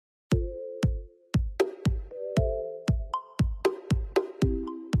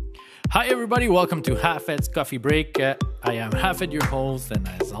Hi, everybody. Welcome to Hafed's Coffee Break. I am Hafed, your host, and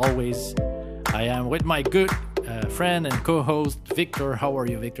as always, I am with my good friend and co-host, Victor. How are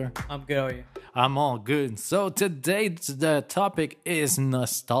you, Victor? I'm good. How are you? I'm all good. So today the topic is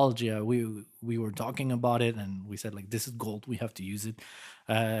nostalgia. We were talking about it, and we said like this is gold. We have to use it.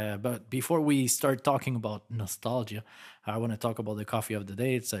 But before we start talking about nostalgia, I want to talk about the coffee of the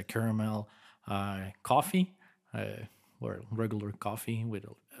day. It's a caramel coffee, or regular coffee with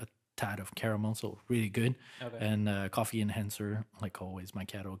a tad of caramel, so really good. Okay. And coffee enhancer, like always,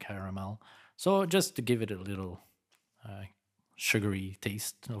 Macchiato caramel. So just to give it a little sugary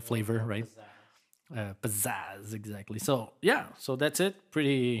taste or flavor, right? Pizzazz, exactly. So yeah, so that's it.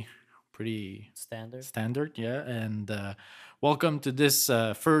 Pretty Standard. standard, yeah. And welcome to this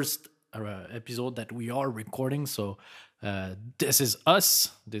first episode that we are recording. So this is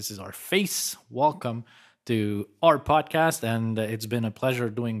us. This is our face. Welcome to our podcast, and it's been a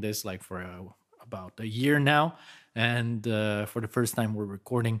pleasure doing this like for about a year now. And for the first time, we're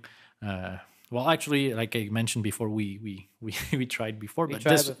recording. Well, actually, like I mentioned before, we tried before, but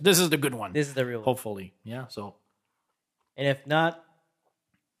tried this is the good one. This is the real one. Hopefully, yeah. So And if not,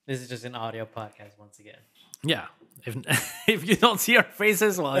 this is just an audio podcast once again. yeah, if if you don't see our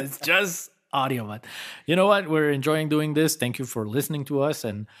faces, well, it's just audio. But you know what? We're enjoying doing this. Thank you for listening to us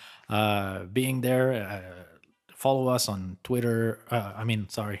and being there. Follow us on Twitter.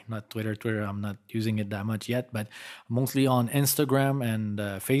 Sorry, not Twitter. Twitter, I'm not using it that much yet, but mostly on Instagram and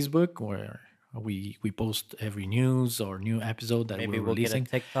Facebook, where we post every news or new episode that Maybe we're we'll releasing. get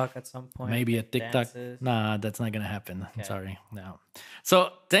a TikTok at some point. Maybe a make TikTok. dances. Nah, that's not gonna happen. I'm Okay. sorry. No.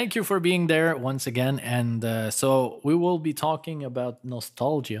 So thank you for being there once again. And so we will be talking about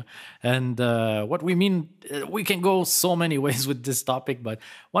nostalgia and what we mean. We can go so many ways with this topic, but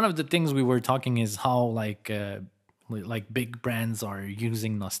one of the things we were talking is how like big brands are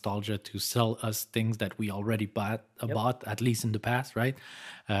using nostalgia to sell us things that we already bought at least in the past, right?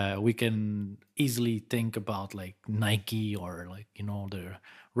 We can easily think about like Nike or like the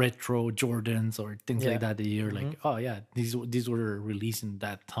retro Jordans or things like that. You're like, oh yeah, these were released in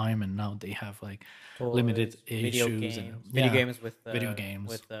that time, and now they have like Toys, limited video issues games, and video games with video games.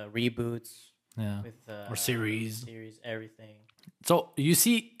 with reboots, yeah, with or series. everything. So you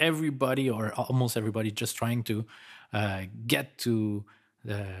see everybody or almost everybody just trying to get to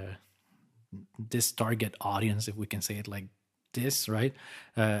this target audience, if we can say it like this, right?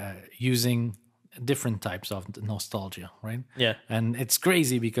 Using different types of nostalgia, right? Yeah. And it's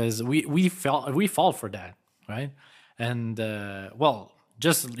crazy because we fall for that, right? And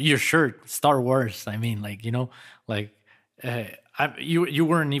just your shirt, Star Wars. I mean, like you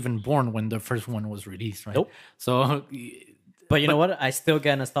weren't even born when the first one was released, right? Nope. So. But you know what? I still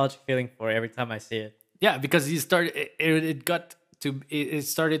get a nostalgic feeling for it every time I see it. Yeah, because you started. It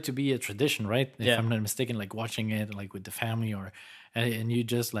started to be a tradition, right? If Yeah. I'm not mistaken, like watching it like with the family, and you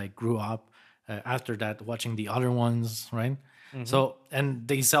just like grew up after that watching the other ones, right? Mm-hmm. So and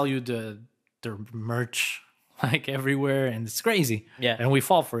they sell you their merch like everywhere, and it's crazy. Yeah. and we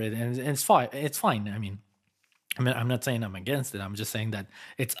fall for it, and it's fine. It's fine. I mean, I'm not saying I'm against it. I'm just saying that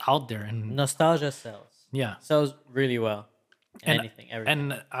it's out there, and Nostalgia sells. yeah. Sells really well. Everything.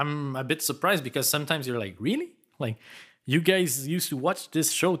 And I'm a bit surprised because sometimes you're like, really? Like, you guys used to watch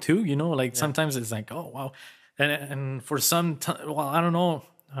this show too, Like sometimes it's like, oh wow, and for some time, well, I don't know,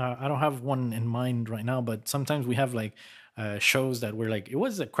 I don't have one in mind right now, but sometimes we have like shows that we're like, it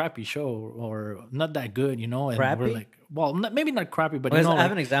was a crappy show or not that good, And Crappy? we're like, well, maybe not crappy, but I like,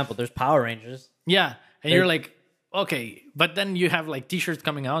 have an example. There's Power Rangers. yeah, and you're like. Okay, but then you have like T-shirts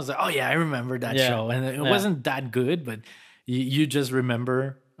coming out. It's like, oh yeah, I remember that Yeah. show, and it wasn't that good, but you just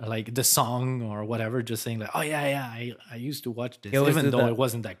remember like the song or whatever, just saying like, oh yeah, I used to watch this, You always even do though that. it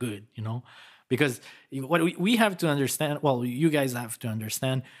wasn't that good, Because what we have to understand, well, you guys have to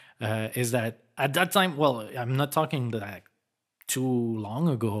understand, is that at that time, well, I'm not talking like too long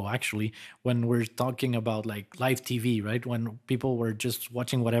ago actually, when we're talking about like live TV, right? When people were just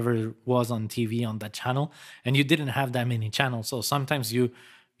watching whatever was on TV on that channel, and you didn't have that many channels, so sometimes you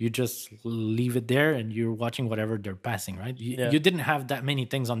just leave it there and you're watching whatever they're passing, right? You didn't have that many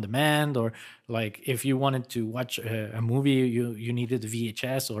things on demand, or like if you wanted to watch a movie, you needed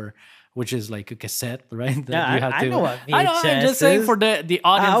VHS, or which is like a cassette, right? That Yeah, you have I know what I know, I'm just VHS saying is. for the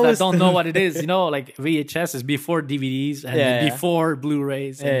audience that was- don't know what it is, like VHS is before DVDs and Yeah, yeah. before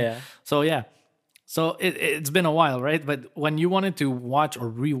Blu-rays. And Yeah. So yeah. So it's been a while, right? But when you wanted to watch or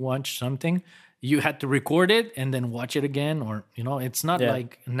rewatch something, you had to record it and then watch it again, or it's not Yeah.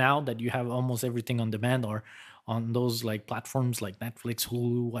 like now that you have almost everything on demand or on those like platforms like Netflix,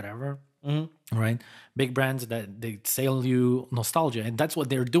 Hulu, whatever. right? Big brands that they sell you nostalgia, and that's what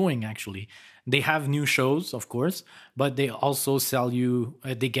they're doing actually. They have new shows, of course, but they also sell you.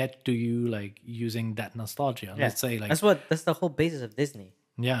 They get to you like using that nostalgia. Yeah, Let's say like, that's the whole basis of Disney.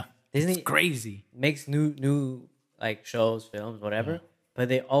 yeah, it's Disney crazy. makes new like shows, films, whatever, but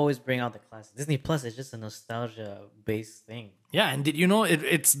they always bring out the classics. Disney Plus is just a nostalgia based thing. Yeah, and did you know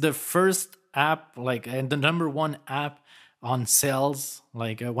it's the first app, like, and the number one app on sales?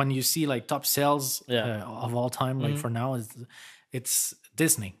 Like when you see like top sales Yeah. of all time, like for now, is it's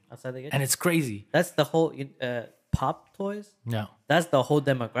Disney, Outside the and it's crazy. That's the whole pop toys. Yeah, That's the whole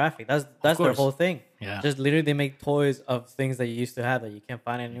demographic. That's their course. whole thing. Yeah. Just literally they make toys of things that you used to have that you can't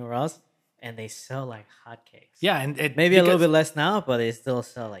find anywhere else, and they sell like hotcakes. yeah, and it Maybe a little because bit less now, but they still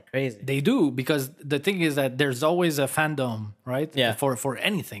sell like crazy. They do, because the thing is that there's always a fandom, right? Yeah. For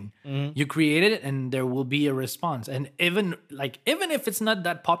anything, you create it, and there will be a response. And even if it's not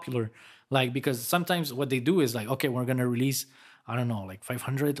that popular, like, because sometimes what they do is like, okay, we're gonna release, I don't know, like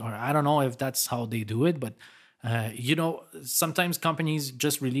 500, or I don't know if that's how they do it, but sometimes companies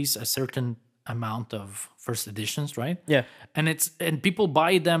just release a certain amount of first editions, right? Yeah. And people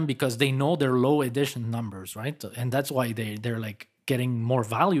buy them because they know they're low edition numbers, right? And that's why they're like getting more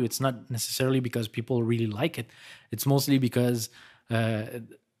value. It's not necessarily because people really like it. It's mostly because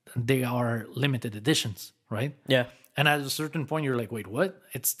they are limited editions, right? Yeah. And at a certain point, you're like, wait, what?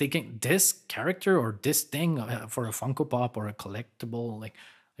 It's taking this character or this thing for a Funko Pop or a collectible. Like,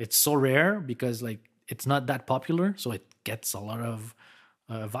 it's so rare because like it's not that popular, so it gets a lot of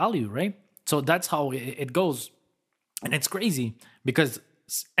value, right? So that's how it goes. And it's crazy because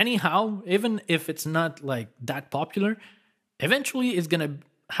anyhow, even if it's not like that popular, eventually it's gonna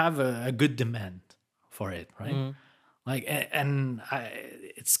have a good demand for it, right? Like,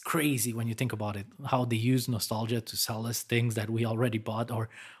 it's crazy when you think about it, how they use nostalgia to sell us things that we already bought or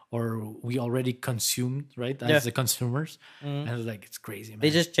we already consumed, right? As the consumers, and it's like, it's crazy, man.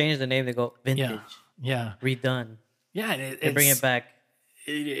 They just change the name. They go vintage, yeah, redone. yeah. They bring it back.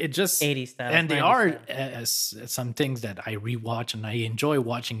 It just 80s style, and they 90s are some things that I rewatch and I enjoy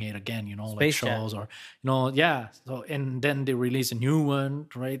watching it again. You know, like Space Jam. shows or yeah. So, and then they release a new one,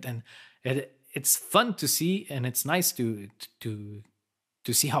 right? And it's fun to see, and it's nice to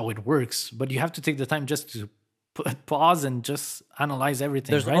see how it works. But you have to take the time just to pause and just analyze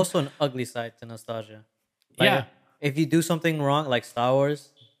everything. There's right? also an ugly side to nostalgia. Yeah. If you do something wrong, like Star Wars,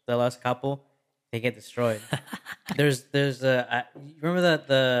 The Last Couple, they get destroyed. there's you remember that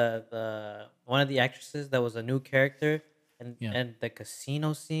the one of the actresses that was a new character, and the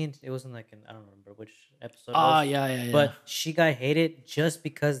casino scene, it wasn't like I don't remember which episode. Yeah. But she got hated just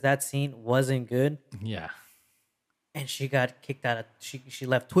because that scene wasn't good. Yeah. And she got kicked out of she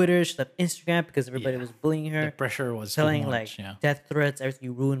left Twitter, she left Instagram because everybody was bullying her. The pressure was telling too much, like death threats, everything.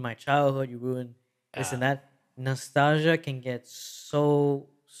 You ruined my childhood, you ruined this and that. Nostalgia can get so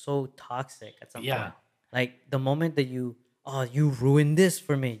toxic at some point. Like the moment that you ruined this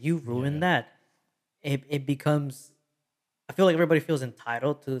for me, you ruined that. It becomes, I feel like everybody feels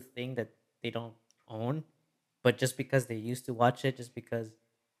entitled to the thing that they don't own, but just because they used to watch it, just because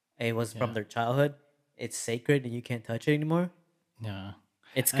it was from their childhood, it's sacred and you can't touch it anymore. Yeah.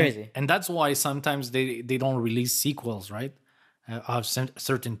 It's crazy. And that's why sometimes they don't release sequels, right? Of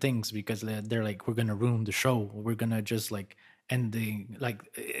certain things, because they're like, we're gonna ruin the show, we're gonna just like end the, like,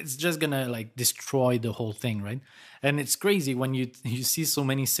 it's just gonna like destroy the whole thing, right? And it's crazy when you see so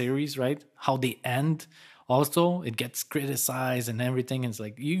many series, right? How they end. Also, it gets criticized and everything. And it's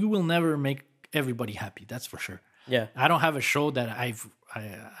like, you will never make everybody happy. That's for sure. Yeah. I don't have a show that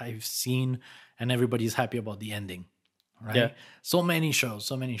I've seen and everybody's happy about the ending, right? Yeah. So many shows,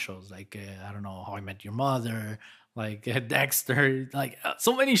 like I don't know, How I Met Your Mother, like Dexter, like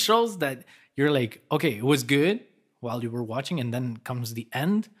so many shows that you're like, okay, it was good while you were watching, and then comes the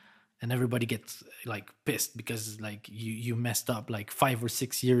end, and everybody gets like pissed because like you messed up like 5 or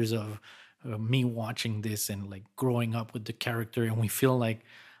 6 years of me watching this and like growing up with the character, and we feel like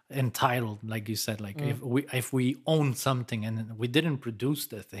entitled, like you said, like if we own something and we didn't produce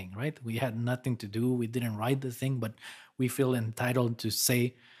the thing, right? We had nothing to do, we didn't write the thing, but we feel entitled to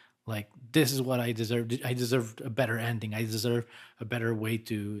say, like, this is what I deserve. I deserve a better ending. I deserve a better way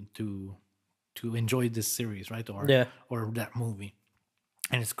to enjoy this series, right? Or that movie.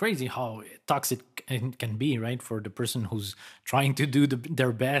 And it's crazy how toxic it can be, right? For the person who's trying to do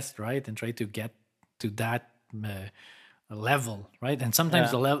their best, right? And try to get to that level, right? And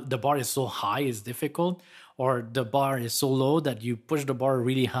sometimes the bar is so high, it's difficult, or the bar is so low that you push the bar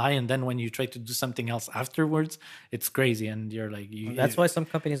really high, and then when you try to do something else afterwards, it's crazy, and you're like, that's why some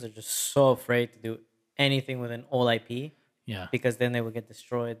companies are just so afraid to do anything with an old IP, Yeah. because then they will get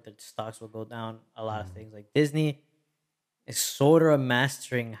destroyed. The stocks will go down. A lot of things like Disney is sort of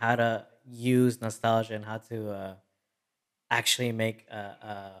mastering how to use nostalgia and how to actually make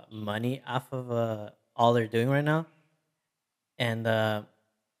money off of all they're doing right now. And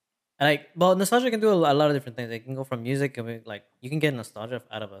like, well, nostalgia can do a lot of different things. It can go from music, I mean, like you can get nostalgia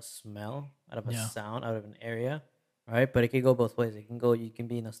out of a smell, out of a Yeah. sound, out of an area, right? But it can go both ways. It can go, you can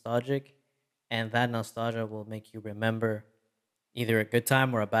be nostalgic, and that nostalgia will make you remember either a good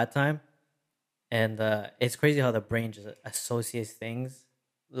time or a bad time. And it's crazy how the brain just associates things.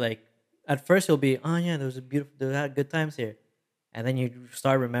 Like at first, you'll be, oh yeah, there was a beautiful, there had good times here, and then you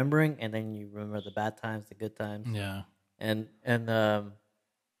start remembering, and then you remember the bad times, the good times, Yeah. and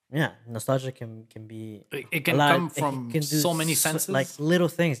yeah, nostalgia can be It a can lot. come It from can do so many like senses. little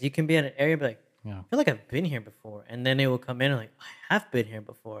things. You can be at an area, and be like, Yeah. I feel like I've been here before, and then it will come in and like, I have been here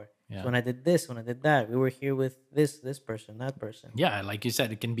before. Yeah. So when I did this, when I did that, we were here with this person, that person. Yeah, like you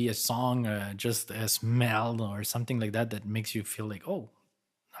said, it can be a song, just a smell or something like that that makes you feel like, oh,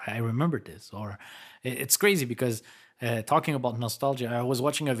 I remember this. Or it's crazy because talking about nostalgia, I was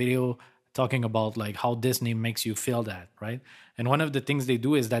watching a video talking about like how Disney makes you feel that, right? And one of the things they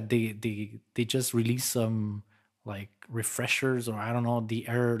do is that they just release some like refreshers, or I don't know, the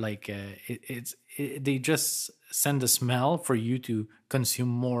air, like they just send a smell for you to consume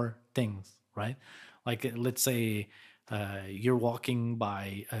more things, right? Like let's say you're walking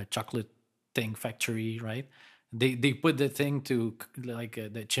by a chocolate thing factory, right? They put the thing to like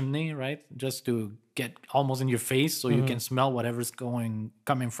the chimney, right, just to get almost in your face so you Mm-hmm. can smell whatever's going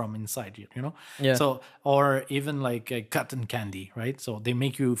coming from inside you, you know. Yeah, So, or even like cotton candy, right? So they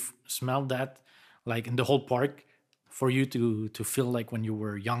make you smell that like in the whole park for you to feel like when you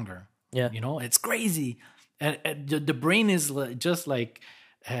were younger. yeah. You know, it's crazy. And the brain is just like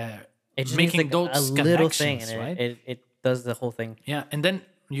It just needs making like a those little thing, and connections, right? it does the whole thing. Yeah, and then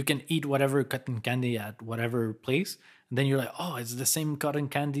you can eat whatever cotton candy at whatever place. And then you're like, oh, it's the same cotton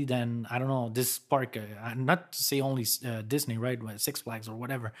candy. Then I don't know, this park. Not to say only Disney, right? But Six Flags or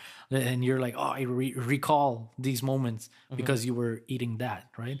whatever. And you're like, oh, I recall these moments Hmm. because you were eating that,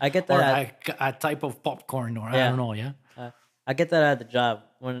 right? I get Or that. a type of popcorn, or I Yeah, don't know. Yeah, I get that at the job.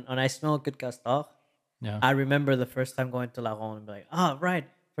 When I smell good castor, yeah. I remember the first time going to La Ronde and be like, oh, right.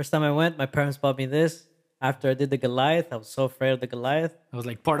 First time I went, my parents bought me this. After I did the Goliath, I was so afraid of the Goliath. It was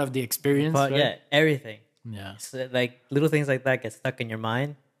like part of the experience, But right? yeah, everything. Yeah, So, like little things like that get stuck in your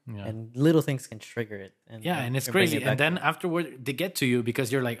mind, yeah. and little things can trigger it. Yeah, and it's bring crazy. it And back then to afterward, they get to you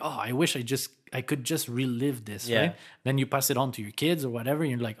because you're like, oh, I wish I could just relive this, Yeah. right? Then you pass it on to your kids or whatever.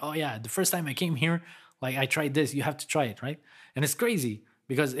 And you're like, oh yeah, the first time I came here, like I tried this. You have to try it, right? And it's crazy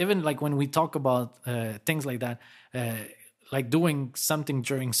because even like when we talk about things like that, like doing something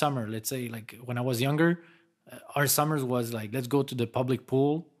during summer. Let's say like when I was younger, our summers was like, let's go to the public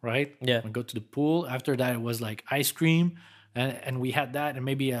pool, right? Yeah. We go to the pool. After that, it was like ice cream, and we had that, and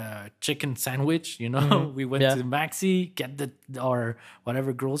maybe a chicken sandwich. You know, we went Yeah. to Maxi, get the or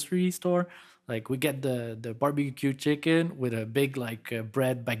whatever grocery store. Like we get the barbecue chicken with a big like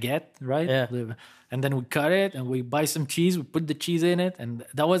bread baguette, right? Yeah. And then we cut it and we buy some cheese. We put the cheese in it, and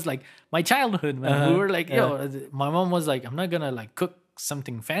that was like my childhood, man. We were like, yo, my mom was like, I'm not gonna like cook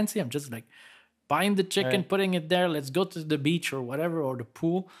something fancy. I'm just like buying the chicken, Right. putting it there. Let's go to the beach or whatever, or the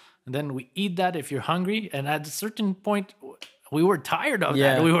pool, and then we eat that if you're hungry. And at a certain point, we were tired of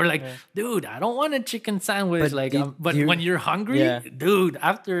Yeah, that. We were like, yeah. dude, I don't want a chicken sandwich. But Like, did but you- when you're hungry, Yeah. dude,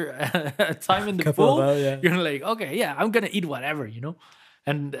 after a time in the Couple of pool, hours, yeah. you're like, okay, yeah, I'm gonna eat whatever, you know.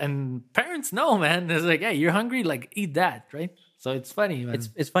 And parents know, man. It's like, hey, you're hungry, like eat that, right? So it's funny, man.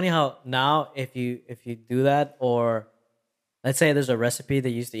 It's funny how now if you do that, or let's say there's a recipe that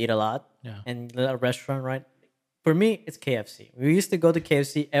you used to eat a lot, Yeah. and a restaurant, right? For me, it's KFC. We used to go to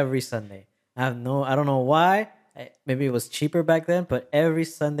KFC every Sunday. I don't know why. Maybe it was cheaper back then, but every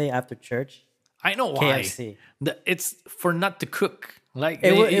Sunday after church, I know why. KFC. It's for not to cook. Like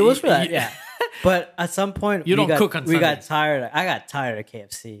It was for that, yeah. But at some point, You we don't got, cook on we got Sundays. tired. I got tired of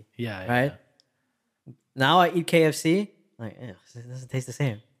KFC. Yeah, Right. Now I eat KFC. Like, ew, it doesn't taste the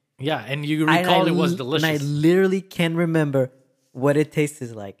same. Yeah, and you And recall it was And I delicious. literally can remember what it tastes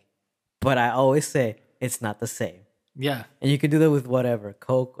like, but I always say it's not the same. Yeah, And you can do that with whatever,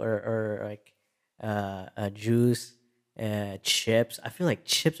 Coke or like a juice, chips. I feel like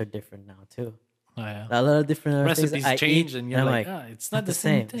chips are different now too. oh, yeah. A lot of different other things Recipes I change, eat, and you're I'm like, ah, it's not the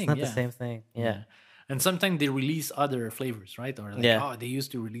same thing. It's not yeah. the same thing. Yeah. And sometimes they release other flavors, right? Or like, Yeah. oh, they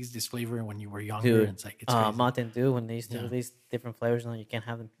used to release this flavor when you were younger. Dude, And it's like, it's crazy. Mountain Dew, when they used to Yeah. release different flavors, now you can't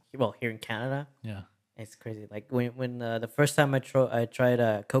have them. Well, here in Canada, Yeah, it's crazy. Like when the first time I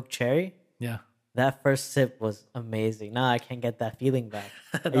tried Coke Cherry, yeah, that first sip was amazing. Now I can't get that feeling back.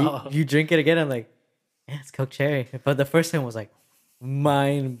 No. You drink it again, I'm like, yeah, it's Coke Cherry. But the first time was like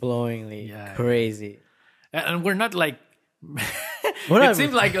mind-blowingly Yeah, crazy. And we're not like We're it not-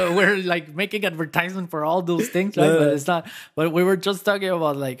 seems like we're like making advertisement for all those things, right? But it's not. But we were just talking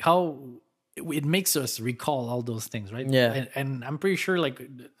about like how it makes us recall all those things, right? Yeah. And I'm pretty sure like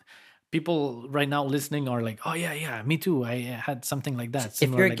people right now listening are like, oh yeah, me too. I had something like that. If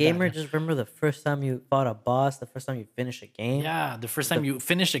similar you're a like that, gamer, yeah. just remember the first time you fought a boss, the first time you finished a game. Yeah, the first time you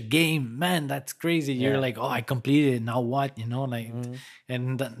finish a game, man, that's crazy. You're Yeah. like, oh, I completed it. Now what? You know, like,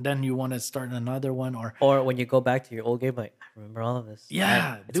 and then you want to start another one, or Or when you go back to your old game, like, I remember all of this.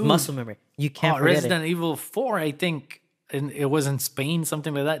 Yeah, It's dude. muscle memory. You can't forget Resident Evil 4, I think. And it was in Spain,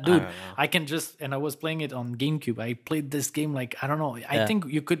 something like that. Dude, don't know. I can just, and I was playing it on GameCube. I played this game like, I don't know. I Yeah. think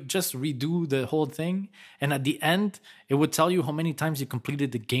you could just redo the whole thing. And at the end, it would tell you how many times you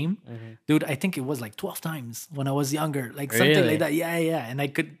completed the game. Dude, I think it was like 12 times when I was younger. Like something Really? like that. Yeah. And I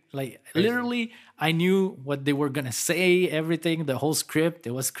could, like, literally, I knew what they were going to say, everything, the whole script.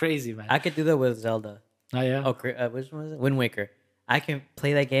 It was crazy, man. I could do that with Zelda. Oh, yeah. Oh, which one was it? Wind Waker. I can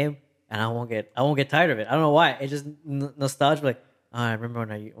play that game and I won't get tired of it. I don't know why. It's just nostalgia. Like, oh, I remember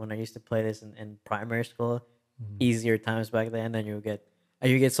when I used to play this in primary school. Easier times back then. Then you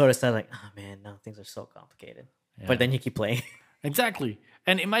get sort of sad like, oh man, now things are so complicated. But then you keep playing. Exactly.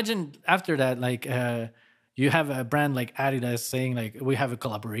 And imagine after that, like, you have a brand like Adidas saying, like, we have a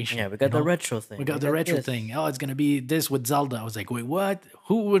collaboration. Yeah, we got you the know? retro thing. We got the retro this. thing. Oh, it's gonna be this with Zelda. I was like, wait, what?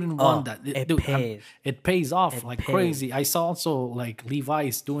 Who wouldn't want that? it Dude, pays. it pays off It like pays. crazy. I saw also like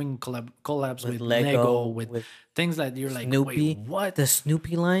Levi's doing collabs with Lego, Lego, with with things that you're like, Snoopy. wait, what? The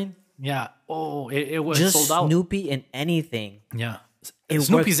Snoopy line? Yeah. Oh, it was Just sold out. Snoopy in anything. Yeah. It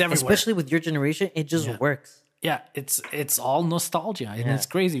Snoopy's works. everywhere. Especially with your generation, it just works. Yeah, it's all nostalgia, and Yeah. it's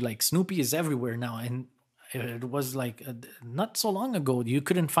crazy. Like Snoopy is everywhere now, and it was like not so long ago you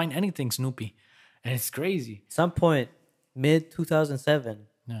couldn't find anything Snoopy, and it's crazy. Some point, mid 2007,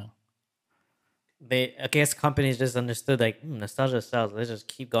 Yeah, I guess companies just understood like nostalgia sells. Let's just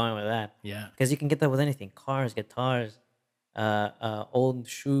keep going with that yeah, because you can get that with anything: cars, guitars, old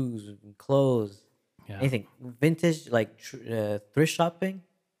shoes, clothes, yeah, anything. Vintage like thrift shopping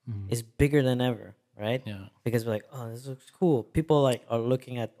is bigger than ever, right? yeah, Because we're like, oh, this looks cool. People like are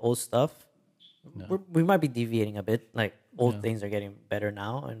looking at old stuff. We might be deviating a bit. Like old things are getting better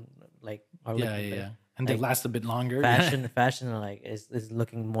now, and like are yeah, looking yeah, better. and they Like, last a bit longer. Fashion like is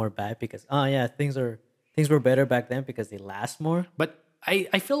looking more bad because things were better back then because they last more. But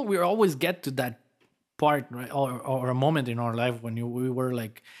I feel we always get to that part, right, or a moment in our life when we were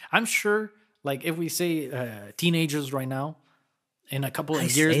like, I'm sure, like if we say teenagers right now, in a couple of I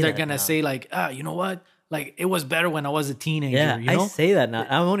years say they're that gonna now. say like, you know what, like it was better when I was a teenager. Yeah, you know, I say that now.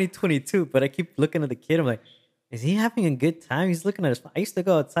 I'm only 22, but I keep looking at the kid. I'm like, is he having a good time? He's looking at his. I used to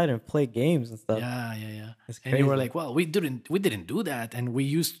go outside and play games and stuff. Yeah. It's And you were crazy. like, well, we didn't do that, and we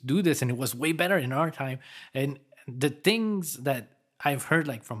used to do this, and it was way better in our time. And the things that I've heard,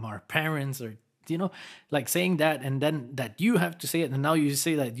 like from our parents, or like saying that, and then that you have to say it, and now you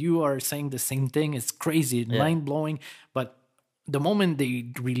say that you are saying the same thing. It's crazy, mind blowing. But the moment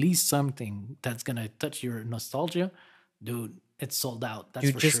they release something that's gonna touch your nostalgia, dude, it's sold out. That's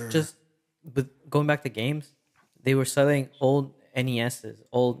You for sure. but going back to games, they were selling old NESs,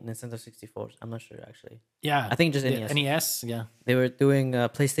 old Nintendo 64s. I'm not sure actually. Yeah, I think just the NES. NES. Yeah, They were doing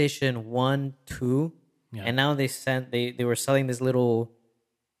PlayStation 1, 2, Yeah. and now they were selling this little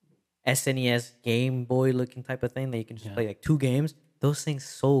SNES Game Boy looking type of thing that you can just play like 2 games. Those things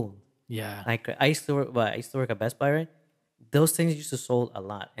sold. yeah, Like I used to work at Best Buy, right? Those things used to sold a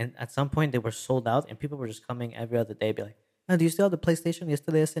lot, and at some point they were sold out, and people were just coming every other day, be like, "Oh, do you still have the PlayStation? Do you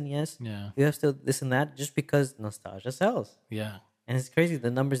still have the SNES? yeah, Do you have still this and that?" Just because nostalgia sells, yeah. and it's crazy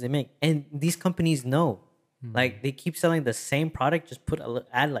the numbers they make, and these companies know, like they keep selling the same product, just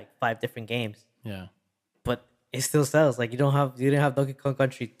add like 5 different games, Yeah. but it still sells. Like you didn't have Donkey Kong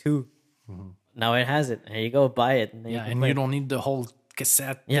Country 2. Now it has it. Here you go, buy it. And then Yeah, can and play you it. don't need the whole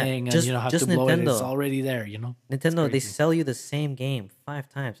cassette Yeah, thing, and just- you don't have just to blow it. It's Nintendo. already there, you know. Nintendo, they sell you the same game 5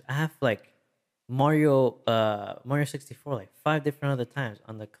 times. I have like Mario 64 like 5 different other times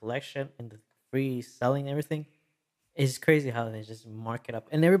on the collection and the free selling and everything. It's crazy how they just mark it up,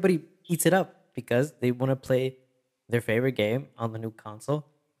 and everybody eats it up because they want to play their favorite game on the new console,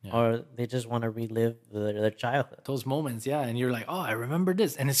 or they just want to relive their childhood. Those moments, yeah, and you're like, oh, I remember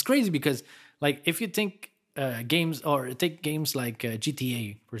this, and it's crazy because, like, if you think games or take games like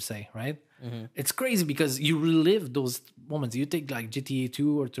GTA per se, right? It's crazy because you relive those moments. You take like GTA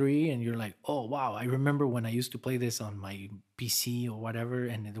 2 or 3 and you're like, oh wow, I remember when I used to play this on my PC or whatever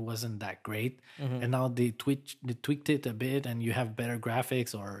and it wasn't that great. And now they tweaked it a bit and you have better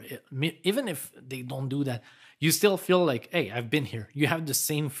graphics, or even if they don't do that, you still feel like, hey, I've been here. You have the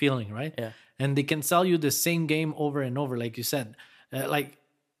same feeling, right? Yeah. And they can sell you the same game over and over, like you said. Like,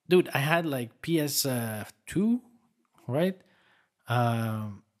 dude, I had like PS2, right?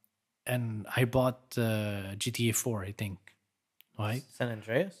 And I bought GTA 4, I think, right? San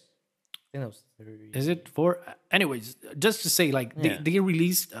Andreas. I think that was 3. Is it 4? Anyways, just to say, like, they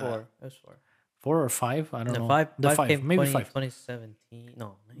released 4. It was 4. 4 or 5. I don't know. Five. The 5, Came maybe 5. 2017.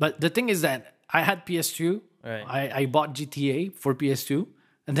 No. But the thing is that I had PS2. Right. I bought GTA for PS2,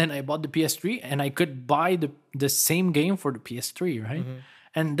 and then I bought the PS3, and I could buy the same game for the PS3, right?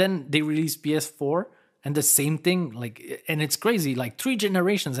 And then they released PS4, and the same thing, like, and it's crazy, like 3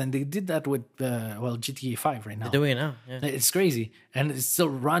 generations, and they did that with GTA 5 right now. They're doing it now. Yeah. It's crazy, and it's still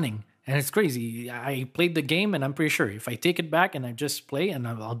running, and it's crazy. I played the game, and I'm pretty sure if I take it back and I just play, and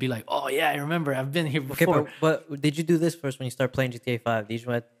I'll be like, oh yeah, I remember, I've been here before. Okay, but did you do this first when you start playing GTA 5? Did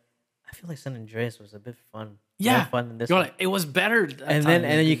you I feel like San Andreas was a bit fun. Yeah, more fun than this you're one. like, it was better. And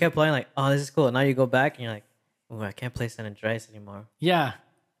then you kept playing like, oh, this is cool. And now you go back and you're like, oh, I can't play San Andreas anymore. Yeah,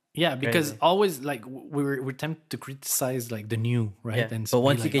 because Crazy. always like we're tempted to criticize like the new, right? Yeah. And But be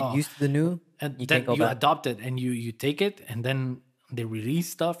once you like, get oh, used to the new, and you then can't go you back. adopt it and you take it, and then they release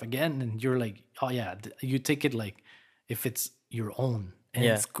stuff again, and you're like, oh yeah, you take it like if it's your own, and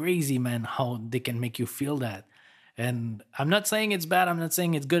Yeah. it's crazy, man, how they can make you feel that. And I'm not saying it's bad, I'm not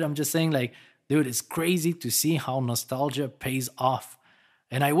saying it's good, I'm just saying like, dude, it's crazy to see how nostalgia pays off.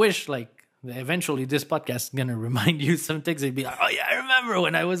 And I wish like eventually this podcast is gonna remind you some things and be like, oh yeah, I remember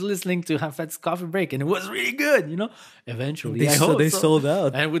when I was listening to Hafet's Coffee Break and it was really good, you know. Eventually, I hope they so. sold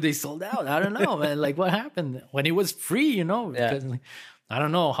out. And when they sold out, I don't know, man. Like what happened when it was free, you know? Yeah. Because, like, I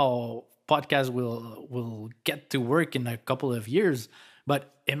don't know how podcasts will get to work in a couple of years,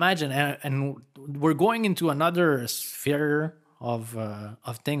 but imagine, and we're going into another sphere of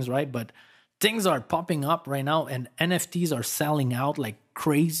things, right? But things are popping up right now, and NFTs are selling out like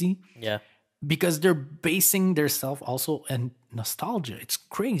crazy. Yeah. Because they're basing their self also in nostalgia. It's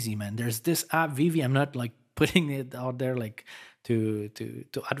crazy, man. There's this app, Vivi. I'm not like putting it out there like to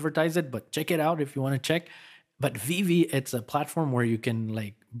advertise it, but check it out if you want to check. But Vivi, it's a platform where you can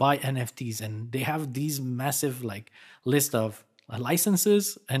like buy NFTs, and they have these massive like list of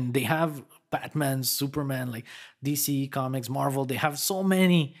licenses, and they have Batman, Superman, like DC Comics, Marvel. They have so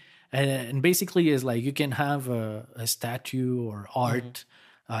many, and basically is like you can have a statue or art.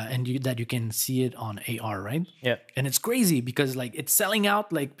 And that you can see it on AR, right? Yeah. And it's crazy because like it's selling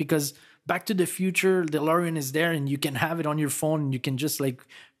out, like because Back to the Future, DeLorean is there, and you can have it on your phone, and you can just like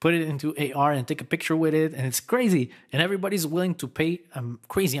put it into AR and take a picture with it, and it's crazy. And everybody's willing to pay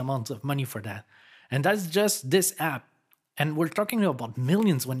crazy amounts of money for that. And that's just this app. And we're talking about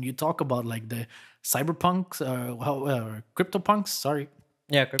millions when you talk about like the cyberpunks, CryptoPunks, sorry.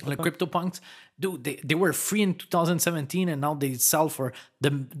 Yeah, Like CryptoPunks, dude, they were free in 2017, and now they sell for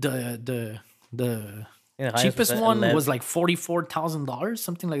the highest cheapest was one 11. was like $44,000,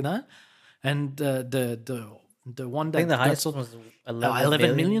 something like that, and the one I that think the got highest sold- one was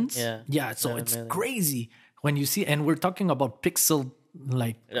 11 millions. Yeah. So 11 it's million. crazy when you see, and we're talking about pixel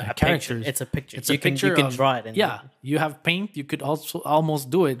like A characters. picture. It's a picture. It's you a picture. You can of- draw it. And yeah, you have paint. You could also almost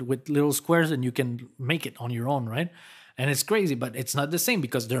do it with little squares, and you can make it on your own, right? And it's crazy, but it's not the same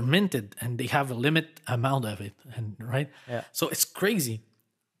because they're minted and they have a limit amount of it, and right. Yeah. So it's crazy.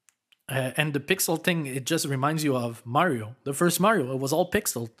 And the pixel thing, it just reminds you of Mario. The first Mario, it was all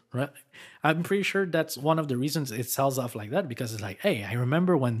pixeled, right? I'm pretty sure that's one of the reasons it sells off like that, because it's like, hey, I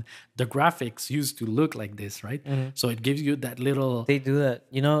remember when the graphics used to look like this, right? So it gives you that little, They do that,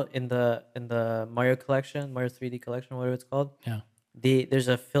 you know, in the Mario collection, Mario 3D collection, whatever it's called. yeah. There's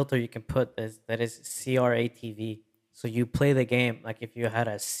a filter you can put that is CRATV. So you play the game like if you had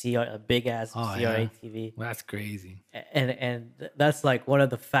a big ass Oh, yeah. CRATV, That's crazy. and that's like one of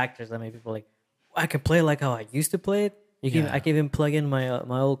the factors that make people like, I can play like how I used to play it. Yeah. I can even plug in my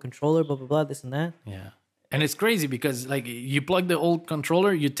old controller, blah blah blah, this and that. Yeah. And it's crazy because like you plug the old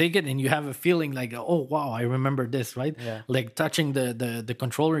controller, you take it, and you have a feeling like, oh wow, I remember this, right? Yeah. Like touching the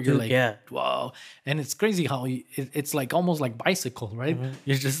controller, you're Dude, like, yeah. wow. And it's crazy how it's like almost like bicycle, right?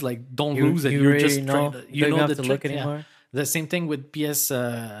 You're just like, don't You- lose it. you You're already just know. trying You don't have the to look trick, yeah. anymore. The same thing with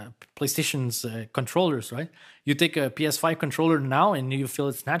PlayStation's controllers, right? You take a PS5 controller now and you feel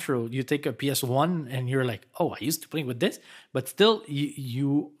it's natural. You take a PS1 and you're like, oh, I used to play with this, but still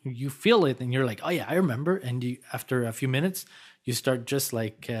you feel it and you're like, oh yeah, I remember. And you, after a few minutes, you start just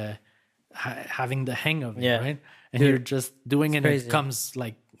like having the hang of it, Yeah. right? And Dude, you're just doing it, and crazy. it comes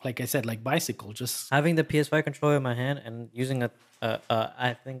like I said, like bicycle, just Having the PS5 controller in my hand and using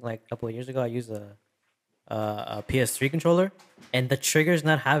I think like a couple of years ago I used a PS3 controller, and the triggers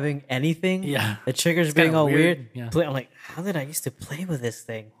not having anything, yeah. the triggers It's being kinda all weird, weird. yeah. I'm like, how did I used to play with this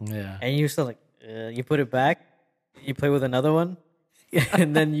thing? Yeah. And you still like, you put it back, you play with another one,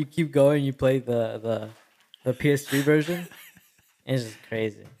 and then you keep going. You play the PS3 version. It's just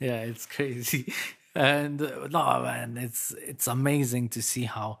crazy. Yeah, it's crazy. And no, man, it's amazing to see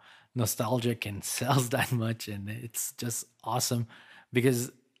how nostalgia can sell that much, and it's just awesome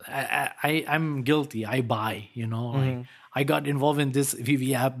because I'm guilty. I buy, like I got involved in this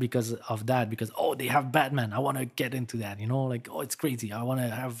VV app because of that. Because they have Batman, I want to get into that. Like it's crazy. I want to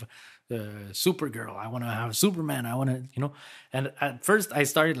have Supergirl. I want to have Superman. I want to. And at first I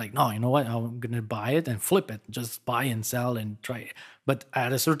started like, no, you know what? I'm gonna buy it and flip it. Just buy and sell and try it. But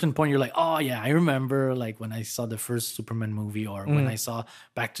at a certain point, you're like, oh yeah, I remember like when I saw the first Superman movie, or when I saw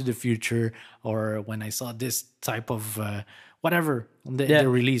Back to the Future, or when I saw this type of whatever the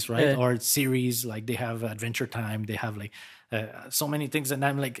release, right? Yeah. Or series, like they have Adventure Time, they have like so many things, and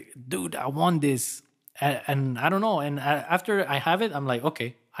I'm like, dude, I want this, and I don't know. And after I have it, I'm like,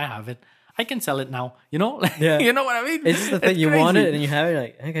 okay, I have it. I can sell it now, Yeah. You know what I mean? It's just the thing, you want it and you have it. You're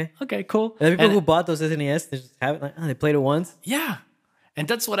like, okay. Okay, cool. And the people And- who bought those SNES, they just have it. Like, they played it once. Yeah. And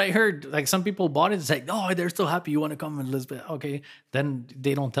that's what I heard. Like some people bought it. It's like, oh, they're so happy. You want to come and Lisbeth? Okay. Then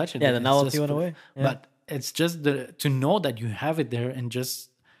they don't touch it. Yeah, the It's novelty just- went away. Yeah. But it's just to know that you have it there and just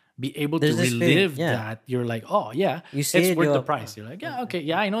be able There's to this feeling, relive yeah. that. You're like, oh yeah, You see it's it, worth you're the like, price. You're like, yeah, okay,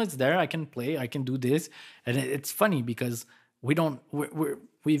 yeah, I know it's there. I can play. I can do this. And it's funny because we don't.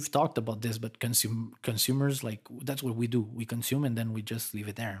 We've talked about this, but consumers, like that's what we do. We consume and then we just leave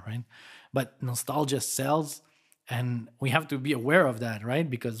it there, right? But nostalgia sells. And we have to be aware of that, right?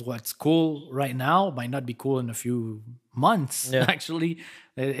 Because what's cool right now might not be cool in a few months. Yeah. Actually,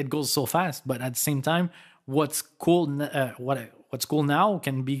 it goes so fast. But at the same time, what's cool, what's cool now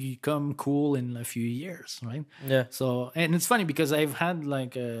can become cool in a few years, right? Yeah. So, and it's funny because I've had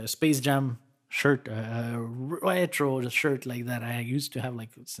like a Space Jam shirt, a retro shirt like that. I used to have like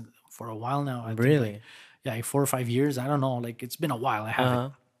for a while now. I think, Really? like, yeah, like 4 or 5 years. I don't know. Like it's been a while. I have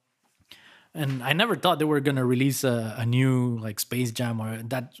it. And I never thought they were gonna release a new like Space Jam, or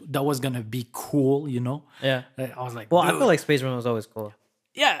that was gonna be cool, Yeah. I was like, Well, I dude. feel like Space Run was always cool.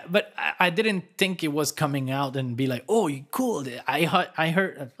 Yeah, but I didn't think it was coming out and be like, oh, you cool. I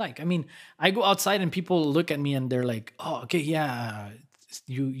heard like, I mean, I go outside and people look at me and they're like, oh, okay, yeah,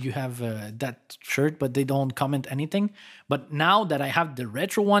 you have that shirt, but they don't comment anything. But now that I have the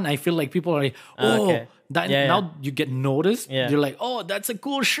retro one, I feel like people are like, oh, Okay. that Yeah, now yeah. you get noticed. Yeah. You're like, oh, that's a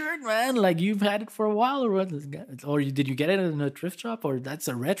cool shirt, man. Like you've had it for a while, or what? Or did you get it in a thrift shop, or that's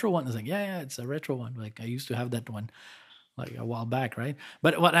a retro one? It's like, yeah, it's a retro one. Like I used to have that one like a while back, right?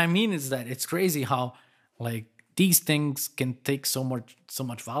 But what I mean is that it's crazy how like these things can take so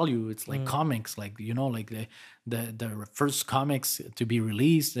much value. It's like comics, like like the first comics to be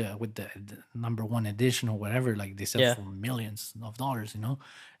released with the number one edition or whatever, like they sell Yeah. for millions of dollars,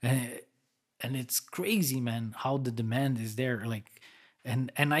 and it's crazy, man, how the demand is there. Like,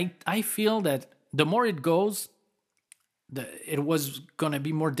 and I feel that the more it goes, it was gonna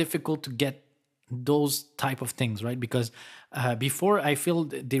be more difficult to get those type of things, right? Because before, I feel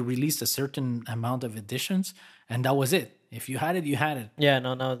they released a certain amount of editions and that was it. If you had it, you had it. Yeah,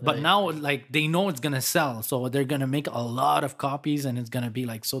 no. But now, like, they know it's gonna sell, so they're gonna make a lot of copies, and it's gonna be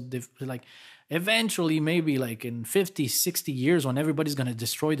like so. Like, eventually, maybe like in 50, 60 years, when everybody's gonna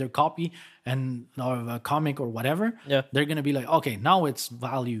destroy their copy and or a comic or whatever, Yeah. they're gonna be like, okay, now it's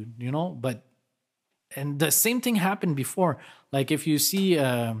valued, But and the same thing happened before. Like if you see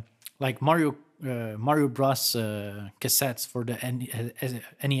like Mario Bros cassettes for the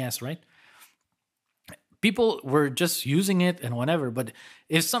NES, right? People were just using it and whatever, but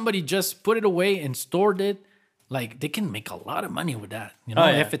if somebody just put it away and stored it, like they can make a lot of money with that. Oh,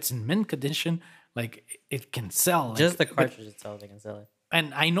 yeah. If it's in mint condition, like it can sell. Like, Just the but- cartridge itself, they can sell it.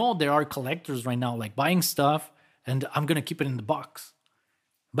 and I know there are collectors right now like buying stuff and I'm going to keep it in the box.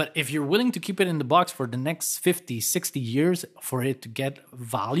 But if you're willing to keep it in the box for the next 50, 60 years for it to get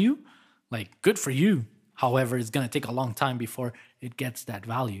value, like good for you. However, it's going to take a long time before it gets that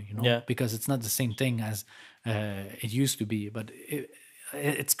value, Yeah. because it's not the same thing as it used to be. But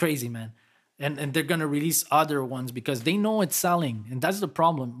it's crazy, man. And they're going to release other ones because they know it's selling. And that's the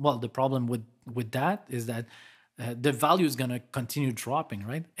problem. Well, the problem with that is that the value is going to continue dropping,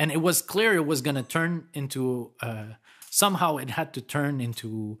 right? And it was clear it was going to turn into, somehow it had to turn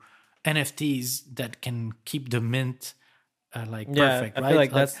into NFTs that can keep the mint like Yeah, perfect, I right? feel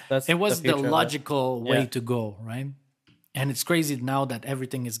like Like, that's it the was the future of it. logical way Yeah. to go, right? And it's crazy now that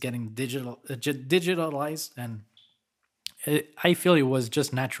everything is getting digitalized, and I feel it was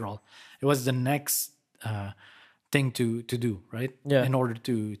just natural. It was the next uh, thing to do, right? Yeah. In order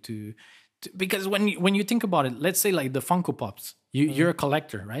to because when you think about it, let's say like the Funko Pops, you're a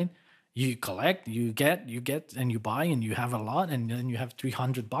collector, right? You collect, you get, and you buy, and you have a lot, and then you have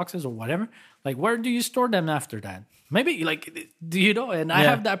 300 boxes or whatever. Like, where do you store them after that? Maybe like, do you know? And I Yeah.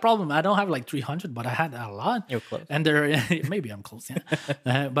 have that problem. I don't have like 300, but I had a lot. You're close. And they're maybe I'm close,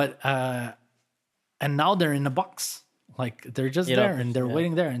 yeah. But and now they're in a box, like they're just You know, there and they're yeah.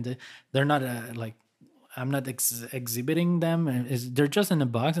 waiting there, and they're not like, I'm not exhibiting them, and they're just in a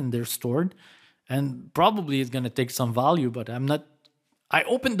box and they're stored, and probably it's gonna take some value, but I'm not. I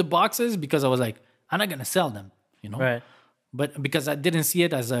opened the boxes because I was like, I'm not gonna sell them, you know. Right. But because I didn't see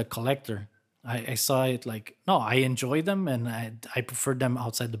it as a collector, I saw it like, no, I enjoy them, and I prefer them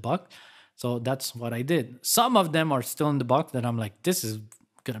outside the box. So that's what I did. Some of them are still in the box that I'm like, this is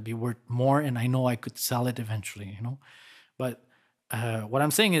gonna be worth more, and I know I could sell it eventually, you know. But what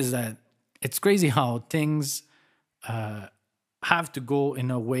I'm saying is that it's crazy how things have to go in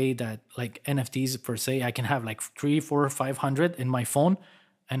a way that, like NFTs per se, I can have like 3, 4, 500 in my phone,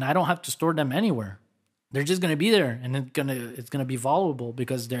 and I don't have to store them anywhere. They're just gonna be there, and it's gonna be valuable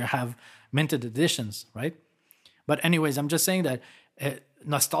because they have minted editions, right? But anyways, I'm just saying that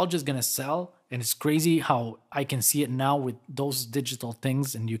nostalgia is gonna sell, and it's crazy how I can see it now with those digital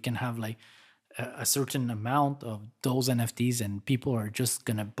things, and you can have like a certain amount of those NFTs, and people are just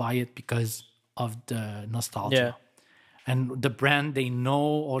gonna buy it because of the nostalgia. And the brand they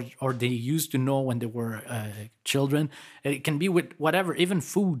know, or they used to know when they were children. It can be with whatever, even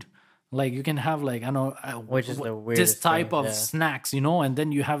food. Like you can have like, I don't know, Which is the this weirdest type thing, of yeah. snacks, you know, and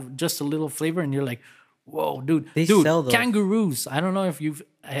then you have just a little flavor, and you're like, whoa, dude, They dude, sell those. kangaroos. I don't know if you've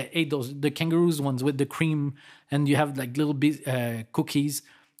ate those, the kangaroos ones with the cream, and you have like little cookies,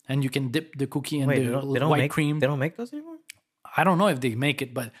 and you can dip the cookie in Wait, the they don't white make cream. They don't make those anymore. I don't know if they make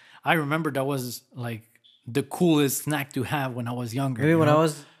it, but I remember that was like the coolest snack to have when I was younger. Maybe you when know?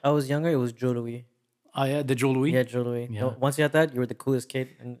 I was younger, it was Joe Louis. Oh yeah, the Joe Louis. Yeah, Joe Louis. Yeah. Once you had that, you were the coolest kid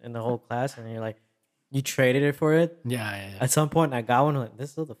in the whole class, and you're like, you traded it for it. Yeah. At some point, I got one. I'm like,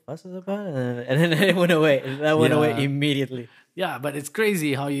 this is what the fuss is about, and then it went away. That went Yeah. away immediately. Yeah, but it's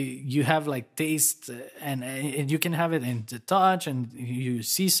crazy how you have like taste, and you can have it in the touch, and you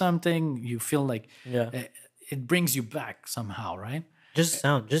see something, you feel like Yeah. it brings you back somehow, right? Just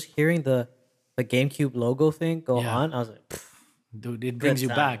hearing the GameCube logo thing go Yeah. on, I was like, pff, Dude, it brings you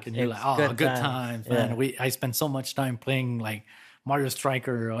back, times. and you're It's like, oh, good good times. times, man. Yeah. I spent so much time playing like Mario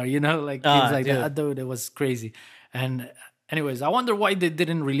Striker, or like Ah, games like dude. that. Dude, it was crazy. And anyways, I wonder why they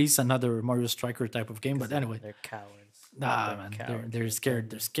didn't release another Mario Striker type of game. But anyway, they're cowards. nah, They're man, cowards. they're scared.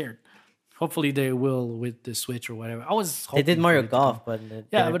 They're scared. Hopefully, they will with the Switch or whatever. I was They did hoping Mario for it to come. Golf, but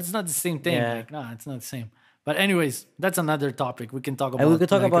Yeah, but it's not the same thing. Yeah. Like, nah, it's not the same. But anyways, that's another topic. We can talk about. And we could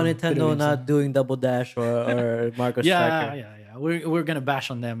talk like, about a video Nintendo games. not doing Double Dash or Mario Striker Yeah. We're gonna bash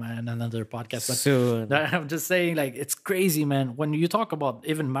on them in another podcast. But soon. I'm just saying, like, it's crazy, man. When you talk about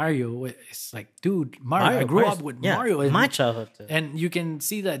even Mario, it's like, dude, Mario. I grew up with Mario. My childhood too. And you can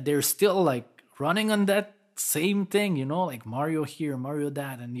see that they're still like running on that same thing, you know, like Mario here, Mario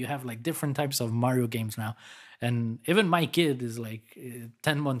that, and you have like different types of Mario games now. And even my kid is like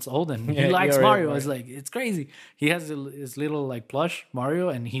 10 months old, and Yeah, he likes you're right, Mario. Mario. It's like, it's crazy. He has his little like plush Mario,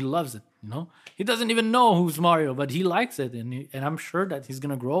 and he loves it. You know, he doesn't even know who's Mario, but he likes it, and I'm sure that he's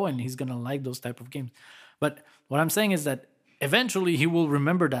gonna grow and he's gonna like those type of games. But what I'm saying is that eventually he will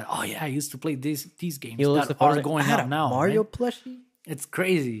remember that. Oh yeah, I used to play these games He looks that at are like, going I had out a now. Mario right? plushie. It's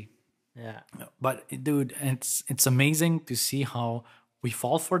crazy. Yeah. But dude, it's amazing to see how we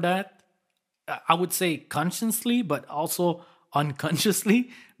fall for that. I would say consciously, but also unconsciously,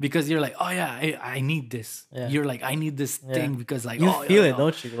 because you're like, oh yeah, I need this. Yeah. You're like, I need this thing because like, You oh, feel yeah, it,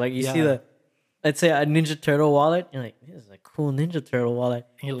 don't you? Like you see Yeah. let's say a Ninja Turtle wallet. You're like, this is a cool Ninja Turtle wallet,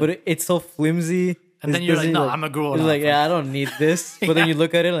 You're but like- it's so flimsy. And then you're like, no, I'm a grown It's up. like, yeah, I don't need this. But then Yeah. you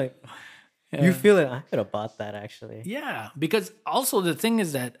look at it like, Yeah. you feel it. I could have bought that actually. Yeah, because also the thing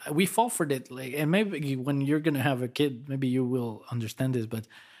is that we fall for that. Like, and maybe when you're gonna have a kid, maybe you will understand this. But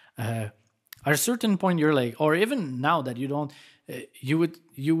at a certain point, you're like, or even now that you don't,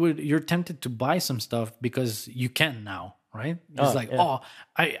 you're tempted to buy some stuff because you can now, right? It's Oh, like, yeah. oh,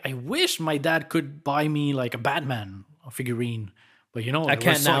 I wish my dad could buy me like a Batman figurine. But you know, I it was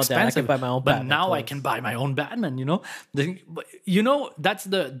can't so now, Dad. I can expensive. buy my own But Batman now I clothes. can buy my own Batman. You know, but you know that's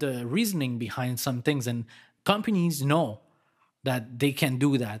the reasoning behind some things, and companies know that they can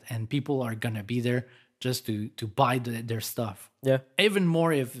do that, and people are gonna be there just to buy their stuff. Yeah. Even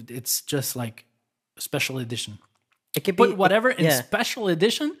more if it's just like special edition. It could be Put whatever in yeah. special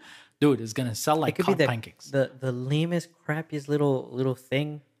edition, dude, it's gonna sell It like could be hot pancakes. the lamest, crappiest little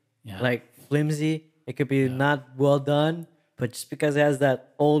thing, Yeah. like flimsy. It could be not well done, but just because it has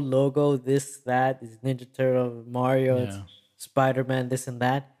that old logo, this, that, is Ninja Turtle, Mario, it's Yeah. Spider Man, this and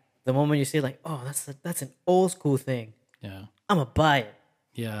that. The moment you see it, like, oh, that's an old school thing. Yeah. I'm gonna buy it.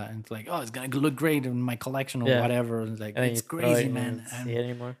 Yeah, and it's like, oh, it's gonna look great in my collection or Yeah. whatever. It's like And then it's you throw crazy, it and man. you don't see it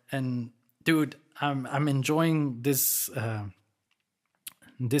anymore. And dude, I'm enjoying this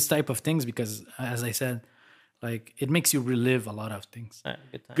type of things because, as I said, like it makes you relive a lot of things.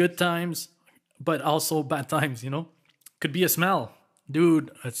 Good time. Good times, but also bad times. Could be a smell,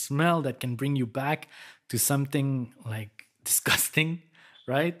 dude. A smell that can bring you back to something like disgusting,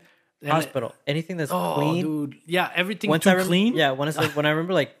 right? And Hospital. Anything that's oh, clean. dude, yeah, everything Once too I rem- clean. Yeah, when I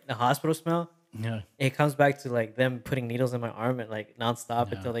remember like the hospital smell, Yeah, it comes back to like them putting needles in my arm and like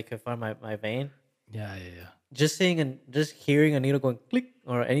nonstop until they could find my vein. yeah. Just seeing and just hearing a needle going click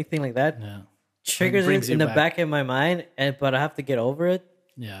or anything like that Yeah. triggers brings it in you the back. back of my mind, but I have to get over it.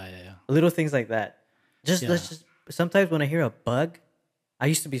 Yeah. Little things like that. Yeah. Let's just sometimes when I hear a bug, I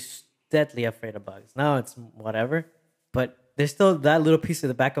used to be deadly afraid of bugs. Now it's whatever, but there's still that little piece of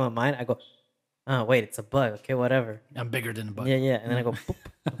the back of my mind. I go, oh wait, it's a bug. Okay, whatever. I'm bigger than a bug. Yeah, and then I go, boop.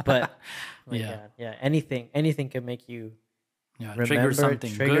 But my Yeah. God, yeah, anything can make you Yeah, remember trigger it,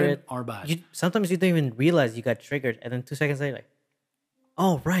 something trigger good it. or bad. Sometimes you don't even realize you got triggered, and then 2 seconds later, like,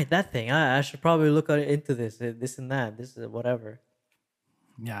 oh right, that thing. I should probably look into this and that. This is whatever.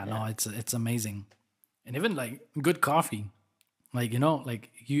 Yeah, no, it's amazing. And even like good coffee. Like, like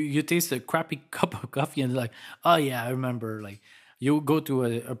you taste a crappy cup of coffee and like, oh yeah, I remember, like you go to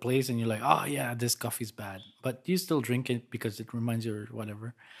a place and you're like, oh yeah, this coffee's bad. But you still drink it because it reminds you or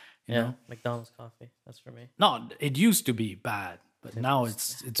whatever. You know? McDonald's coffee. That's for me. No, it used to be bad, but now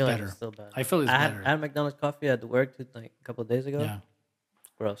it's feel like better. it's still bad. I feel it's I better. had McDonald's coffee at work like a couple of days ago. Yeah.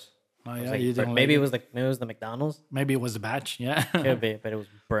 Gross. Oh I was yeah, like, you didn't maybe like it was the McDonald's. maybe it was a batch, yeah. Could be, but it was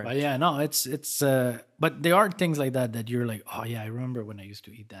burnt. But yeah, no, it's but there are things like that you're like, oh yeah, I remember when I used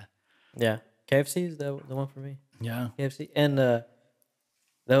to eat that. Yeah, KFC is the one for me. Yeah. KFC and the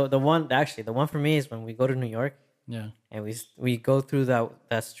one for me is when we go to New York Yeah. and we go through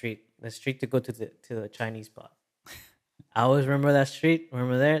that street, the street to go to the Chinese spot. I always remember that street.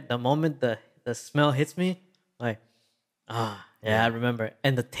 Remember there, the moment the smell hits me, like, yeah, I remember.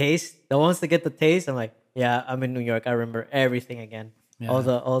 And the taste, the ones that get the taste, I'm like, yeah, I'm in New York. I remember everything again. Yeah.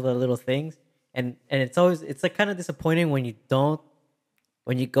 All the little things. And it's like kind of disappointing when you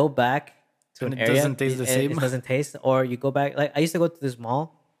go back to And an it area. doesn't taste the same. It doesn't taste, or you go back. Like I used to go to this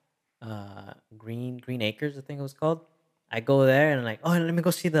mall, Green Acres, I think it was called. I go there and I'm like, oh, let me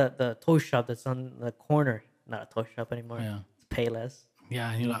go see the toy shop that's on the corner. Not a toy shop anymore. Yeah. It's Payless.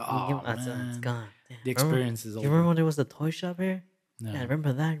 Yeah, and you're like, oh It's man, gone. Damn. the experience is Do over. you remember when there was the toy shop here? No. Yeah, I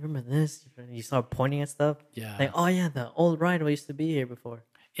remember that. Remember this? You start pointing at stuff. Yeah. Like, oh yeah, the old ride used to be here before.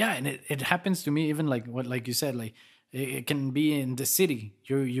 Yeah, and it happens to me even like you said, like it can be in the city.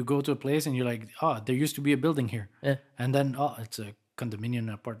 You go to a place and you're like, oh, there used to be a building here. Yeah. And then it's a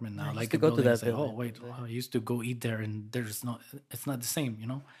condominium apartment now. I used Like to a go to building. that It's like, oh building. wait, I used to go eat there and it's not the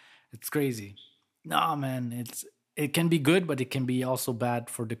same, It's crazy. No man, it can be good, but it can be also bad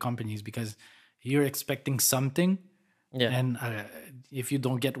for the companies because you're expecting something. Yeah. And if you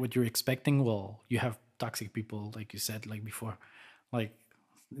don't get what you're expecting, well, you have toxic people, like you said, like before. Like,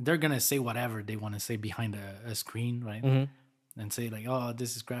 they're going to say whatever they want to say behind a screen, right? Mm-hmm. And say, like, oh,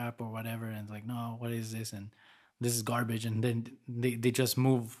 this is crap or whatever. And it's like, no, what is this? And this is garbage. And then they just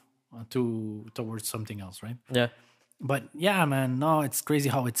move towards something else, right? Yeah. But yeah, man, no, it's crazy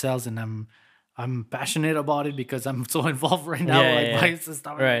how it sells. And I'm passionate about it because I'm so involved right now. Yeah, like, yeah, why yeah. is this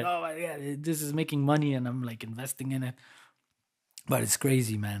stuff? Right. Oh, yeah, this is making money and I'm like investing in it. But it's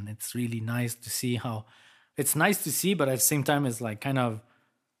crazy, man. It's really nice to see how it's nice to see, but at the same time, it's like kind of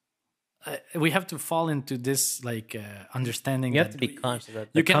we have to fall into this like understanding. You have that to be conscious that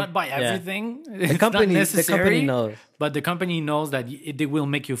you cannot buy everything. The company knows. But the company knows that they will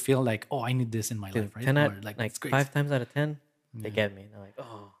make you feel like, oh, I need this in my life, right? 10 Or, like it's crazy. 5 times out of 10, they get me. They're like,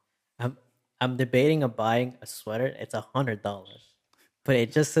 oh, I'm debating on buying a sweater. It's $100, but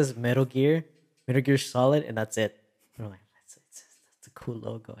it just says Metal Gear Solid, and that's it. And I'm like, that's a cool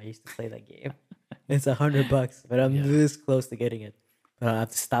logo. I used to play that game. It's $100, but I'm this close to getting it. But I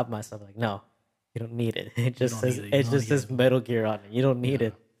have to stop myself. Like, no, you don't need it. It just don't says need it. You it don't just need says Metal Gear on it. You don't need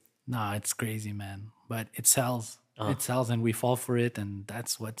it. Nah, it's crazy, man. But it sells. It sells, and we fall for it, and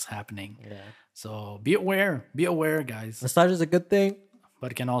that's what's happening. Yeah. So be aware, guys. Nostalgia is a good thing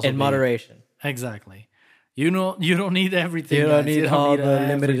But it can also in be moderation. Exactly. You don't need everything. You don't guys. need all the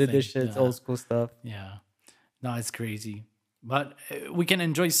limited everything. editions, Yeah. old school stuff. Yeah. No, it's crazy. But we can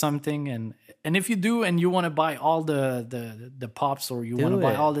enjoy something, and if you do, and you want to buy all the pops, or you want to Do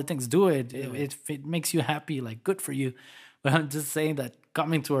buy it. all the things, do it. If it makes you happy, like, good for you. But I'm just saying that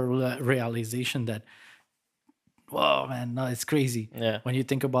coming to a realization that, whoa, man, no, it's crazy. Yeah. When you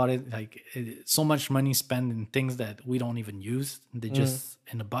think about it, like, so much money spent in things that we don't even use. They just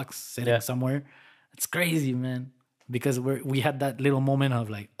in a box sitting Yeah. somewhere. It's crazy, man. Because we had that little moment of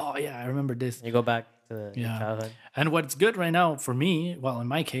like, oh yeah, I remember this. You go back to your Yeah. childhood. And what's good right now for me, well, in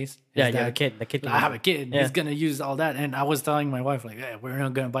my case, Yeah, is you have a that kid. The kid. I have a kid. Yeah. He's gonna use all that. And I was telling my wife, like, hey, we're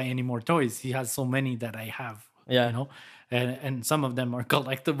not gonna buy any more toys. He has so many that I have. Yeah. You know? And some of them are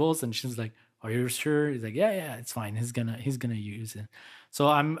collectibles. And she's like, are you sure? He's like, yeah, it's fine. He's gonna use it. So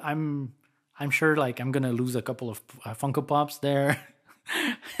I'm sure, like, I'm gonna lose a couple of Funko Pops there.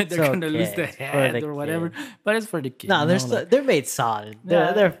 They're gonna lose the okay. It's for head the or whatever. kid. But it's for the kid. No, you they're know, like- they're made solid.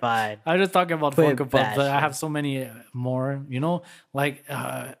 Yeah. They're fine. I was just talking about Put Funko Pops, but I bash. have so many more. You know, like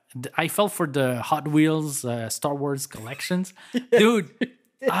I fell for the Hot Wheels Star Wars collections, dude.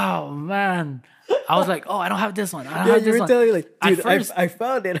 Oh man, I was like, oh, I don't have this one. I don't Yeah, have you this were one. telling me, like, At dude, first- I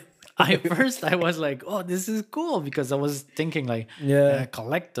found it. At first, I was like, "Oh, this is cool," because I was thinking like, Yeah.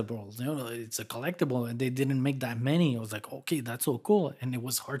 collectibles. You know, it's a collectible, and they didn't make that many. I was like, "Okay, that's so cool," and it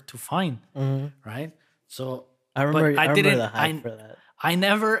was hard to find, right? So I remember. but I remember didn't. the hype for that.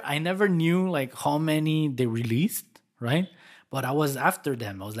 I never knew like how many they released, right? But I was after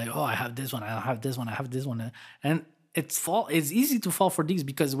them. I was like, "Oh, I have this one. I have this one. I have this one," and it's easy to fall for these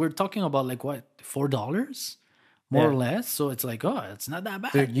because we're talking about like what, $4 more or Yeah. less. So it's like, oh, it's not that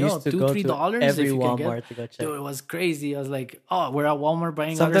bad. Dude, You know, used to $2, go to $3 every if you can Walmart get. to go check. Dude, it was crazy. I was like, oh, we're at Walmart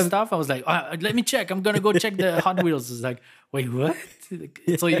buying other Sometimes- stuff. I was like, let me check. I'm gonna go check the Hot Wheels. It's like, wait, what?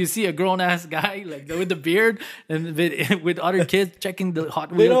 So you see a grown ass guy like with the beard and with other kids checking the Hot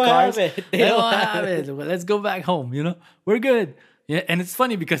Wheel don't cars. have it. They don't have it. Well, let's go back home. You know, we're good. Yeah, and it's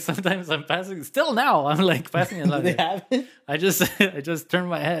funny because sometimes I'm passing. Still now, I'm like passing a lot. They have it. I just turn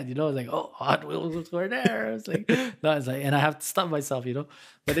my head, you know, like, oh, Hot Wheels were there. It's like, no, it's like, and I have to stop myself, you know.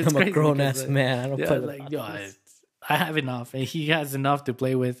 But it's I'm a crazy grown because, ass man. I don't yeah, play with like, Hot yo, Wheels. I have enough, and he has enough to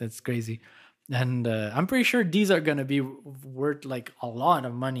play with. It's crazy, and I'm pretty sure these are gonna be worth like a lot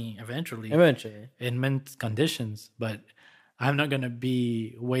of money eventually Eventually. in mint conditions. But I'm not gonna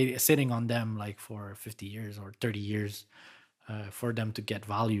be sitting on them like for 50 years or 30 years. For them to get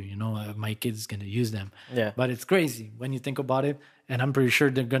value, you know, my kid's gonna use them. Yeah. But it's crazy when you think about it, and I'm pretty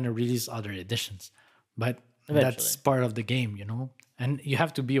sure they're gonna release other editions. But that's Eventually. part of the game, you know. And you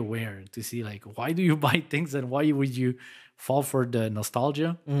have to be aware to see like why do you buy things and why would you fall for the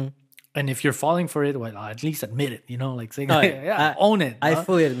nostalgia? Mm-hmm. And if you're falling for it, well, at least admit it, you know, like saying, Oh, yeah, yeah. own it. I huh?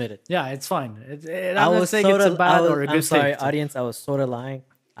 fully admit it. Yeah, it's fine. I'm I not was saying sort it's a of bad or a good I'm sorry, thing. audience. I was sort of lying.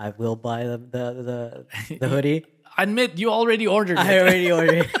 I will buy the hoodie. Admit you already ordered it. I already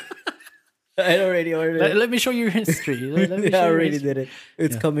ordered. I already ordered. Let me show you your history. Let me I show you your already history. did it.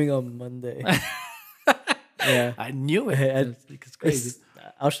 It's coming on Monday. Yeah. I knew it. It's crazy.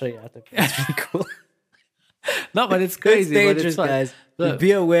 I'll show you after. It's really cool. No, but it's crazy. It's but dangerous, fun. guys. Look,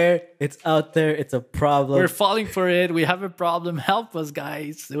 Be aware. It's out there. It's a problem. we're falling for it. We have a problem. Help us,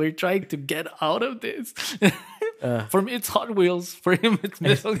 guys. We're trying to get out of this. For me, it's Hot Wheels. For him, it's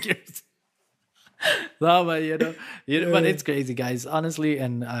Metal Gears. No, but but it's crazy, guys. Honestly,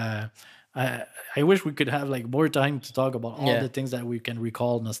 and I wish we could have like more time to talk about all Yeah. the things that we can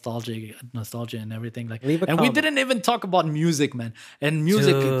recall, nostalgia, and everything. Like, Leave a and we comment. didn't even talk about music, man. And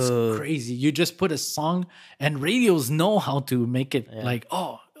music is Dude. crazy. You just put a song, and radios know how to make it like,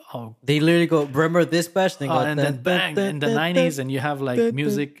 oh, They literally go, remember this batch? They go, and then bang in the 90s, and you have like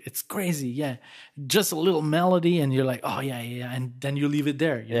music. It's crazy, yeah. Just a little melody, and you're like, oh yeah, and then you leave it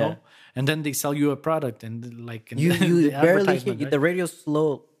there, you know. And then they sell you a product, and like You the barely advertisement, hear right? the radio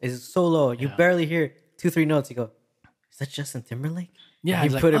slow is so low. You barely hear 2-3 notes. You go, is that Justin Timberlake? Yeah, And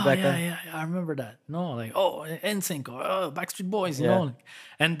it's you like, put it oh, back yeah, on. yeah, I remember that. No, like, oh, NSYNC or Backstreet Boys, you Yeah. know, like,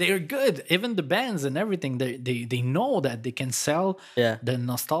 and they're good. Even the bands and everything, they know that they can sell Yeah. the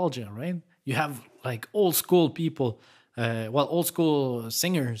nostalgia, right? You have like old school people, old school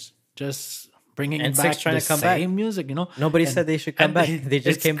singers, just bringing And back Six trying the to come back. same music, you know. Nobody And- said they should come and back. They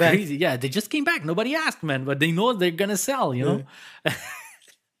just it's came back. crazy. Yeah, they just came back. Nobody asked, man, but they know they're gonna sell, you know.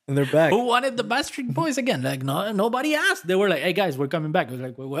 And they're back. Who wanted the Backstreet Boys again? Like, no, nobody asked. They were like, "Hey guys, we're coming back." I was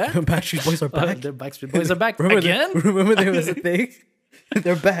like, "What?" Backstreet Boys are back. The Backstreet Boys are back Remember again. remember there was a thing?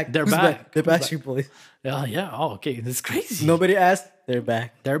 They're back. They're Who's back. They're Who's Backstreet Boys. Yeah. Oh, okay. That's crazy. Nobody asked. They're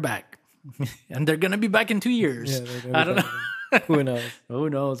back. They're back, and they're gonna be back in 2 years. Yeah, they're gonna I be don't know. back. Who knows? Who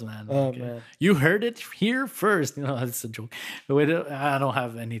knows, man? Oh Like, man. you heard it here first. It's a joke. I don't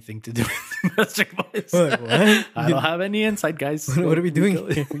have anything to do with Backstreet Boys. What? I don't have any insight, guys. What are we doing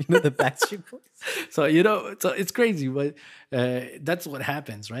here? You know the Backstreet Boys? So so it's crazy, but that's what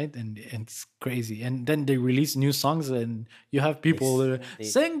happens, right? And it's crazy. And then they release new songs, and you have people that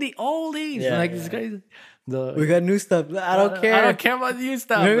sing the oldies. Yeah, like yeah. it's crazy. We got new stuff. I don't care. I don't care about new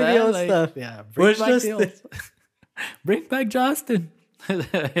stuff. Remember the man. old Like, stuff. Yeah, Where's back the Justin? old- bring back Justin.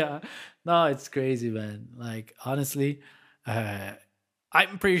 Yeah, no, it's crazy, man. Like honestly,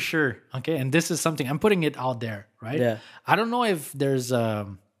 I'm pretty sure. Okay, and this is something I'm putting it out there, right? Yeah. I don't know if there's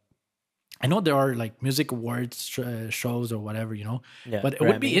I know there are like music awards shows or whatever, Yeah, but it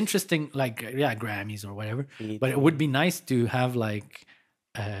would be Grammys. interesting, like Grammys or whatever. BET. But it would be nice to have like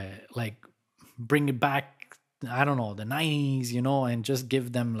bring it back. I don't know, the '90s, and just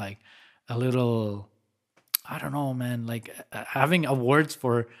give them like a little. I don't know, man. Like having awards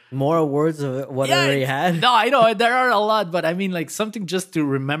for More awards of what I already had. No, I know there are a lot, but I mean like something just to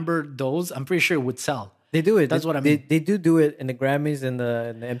remember those. I'm pretty sure it would sell. They do it. That's what I They, mean. they do it in the Grammys and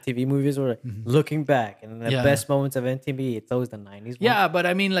the MTV movies. Or looking back and the Yeah. best moments of MTV, it's always the 90s. Yeah, but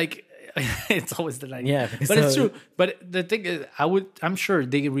I mean, like, it's always the 90s. Yeah, but it's so- true. But the thing is, I'm sure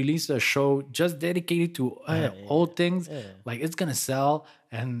they release a show just dedicated to old things. yeah. Like, it's gonna sell,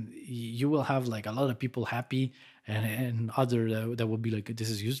 and you will have like a lot of people happy, and other that will be like, this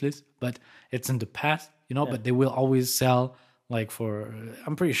is useless. But it's in the past, But they will always sell. Like for,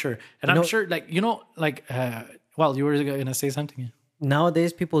 I'm pretty sure, and I'm sure, like well, you were gonna say something.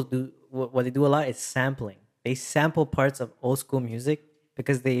 Nowadays, people do what they do a lot is sampling. They sample parts of old school music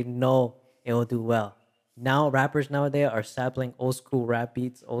because they know it will do well. Now, rappers nowadays are sampling old school rap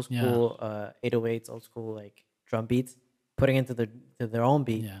beats, old school 808s, old school like drum beats, putting into their own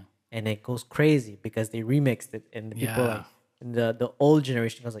beat, and it goes crazy because they remixed it, and the people like. And the old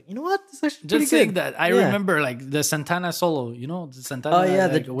generation was like, you know what? This is actually pretty Just saying good. that, I remember like the Santana solo, the Santana. Oh yeah,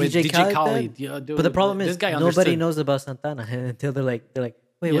 like, the with DJ Khaled. Khaled. Thing? Yeah, dude, But the problem this is guy nobody understood. knows about Santana until they're like, wait,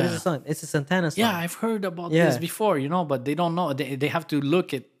 what is Yeah. the song? It's a Santana song. Yeah, I've heard about Yeah. this before, but they don't know. They have to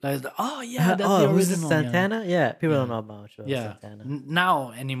look at. Oh yeah, that's the who's this original. Santana? Yeah, people don't know about much about Yeah, Santana.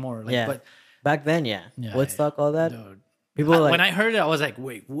 Now anymore. Like, Yeah, but back then, yeah, Yeah, Woodstock, all that. dude, People were like, when I heard it, I was like,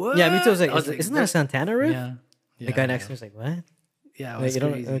 wait, what? yeah, me too. I was like, like, isn't that a Santana riff? Yeah, The guy next to me was like, what? Yeah, it Like, was you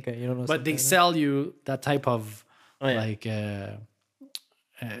don't, crazy. okay, you don't know. But they Santana? sell you that type of Oh, yeah. like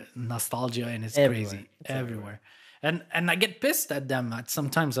nostalgia, and it's Everywhere. crazy It's everywhere. And I get pissed at them at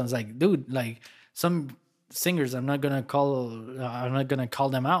sometimes. I was like, dude, like some singers, I'm not gonna call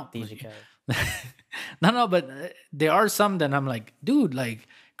them out. DJ Khaled. No, but there are some that I'm like, dude, like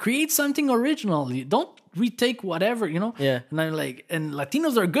create something original. You don't retake whatever, Yeah. And I'm like, and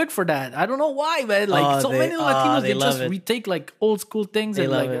Latinos are good for that. I don't know why, but like Oh, so they- many Latinos, they they love just it. retake like old school things They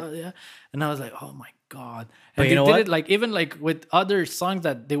and love like, it. yeah. And I was like, oh my god. But And you they know did what? it like even like with other songs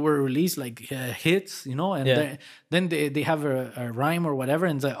that they were released like hits, and Yeah. then they have a rhyme or whatever,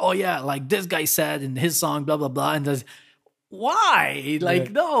 and it's like, oh yeah, like this guy said in his song, blah blah blah, and there's why? Like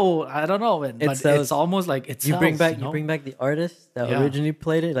Yeah. no, I don't know, man. But sells. it's almost like it You bring sells, back you bring back the artist that Yeah. originally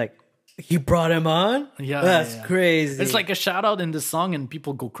played it. Like, you brought him on. Yeah, That's yeah. crazy. It's like a shout out in the song, and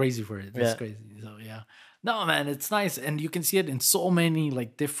people go crazy for it. It's Yeah. crazy. So yeah, no man, it's nice, and you can see it in so many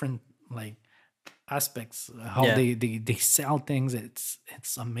like different like aspects. How Yeah. they sell things.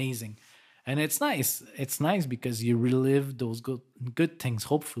 It's amazing, and it's nice. It's nice because you relive those good things.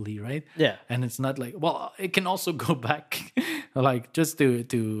 Hopefully, right? Yeah. And it's not like, well, it can also go back, like just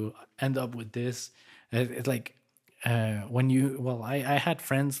to end up with this. It's like. I had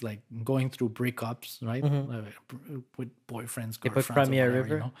friends like going through breakups, right? With boyfriends, put girlfriends, or Crimea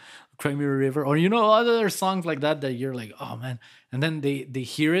whatever, River? Crimea River, or other songs like that you're like, oh man, and then they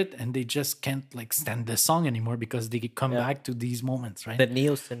hear it and they just can't like stand the song anymore because they come back to these moments, right? the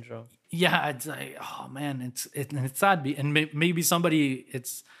Neo syndrome. Yeah, it's like, oh man, it's sad, and maybe somebody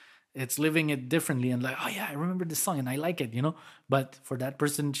it's living it differently and like, oh yeah, I remember this song and I like it, but for that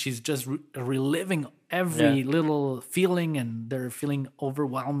person, she's just reliving every little feeling, and they're feeling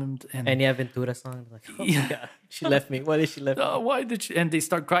overwhelmed, and Enya Ventura song. Like, oh Yeah. my god, she left me. Why did she left me? why did she, and they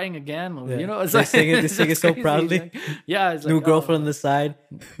start crying again, it's They like, sing it- they it's sing it just so crazy. proudly. Like, yeah, it's like, New oh, girlfriend on the side.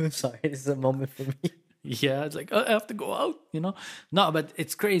 I'm sorry, this is a moment for me. yeah, it's like, I have to go out, No, but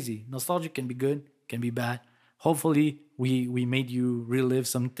it's crazy. Nostalgia can be good, can be bad. Hopefully, we made you relive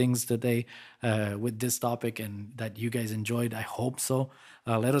some things today with this topic, and that you guys enjoyed. I hope so.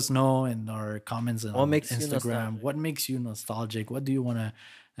 Let us know in our comments and on makes you Instagram. nostalgic? What makes you nostalgic? What do you want to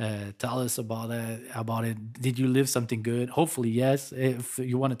Tell us about it. About it. Did you live something good? Hopefully, yes. If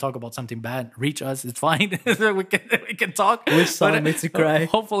you want to talk about something bad, reach us. It's fine. We can talk. Which song But, makes you cry?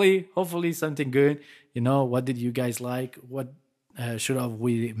 hopefully something good. What did you guys like? What should have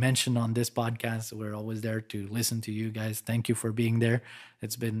we mentioned on this podcast? We're always there to listen to you guys. Thank you for being there.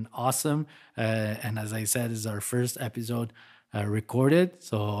 It's been awesome. And as I said, it's our first episode recorded.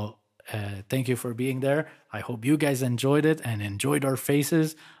 So thank you for being there. I hope you guys enjoyed it and enjoyed our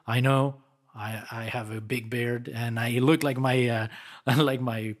faces. I know I have a big beard and I look like my like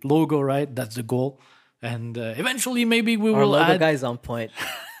my logo, right? That's the goal. And eventually, maybe we Our will logo add. guy's on point.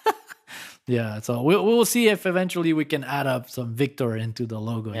 Yeah, so we'll see if eventually we can add up some Victor into the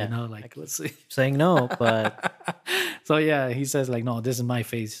logo. Yeah. Like let's see. Saying no, but So yeah, he says like, no, this is my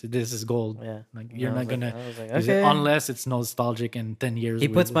face. This is gold. yeah. Like And you're I not was like- gonna I was like, use it okay. unless it's nostalgic in 10 years. He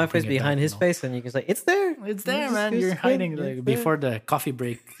puts my face bring it behind back, his face, and you can say, "It's there. It's there, It's- man. it's You're good. hiding It's like, there." before the coffee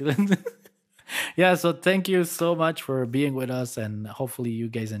break. Yeah, so thank you so much for being with us, and hopefully you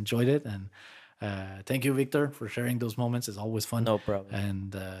guys enjoyed it. And thank you, Victor, for sharing those moments. It's always fun. No problem.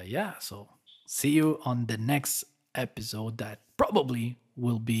 And yeah, so see you on the next episode that probably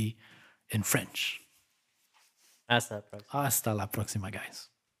will be in French. Hasta la próxima. Hasta la próxima, guys.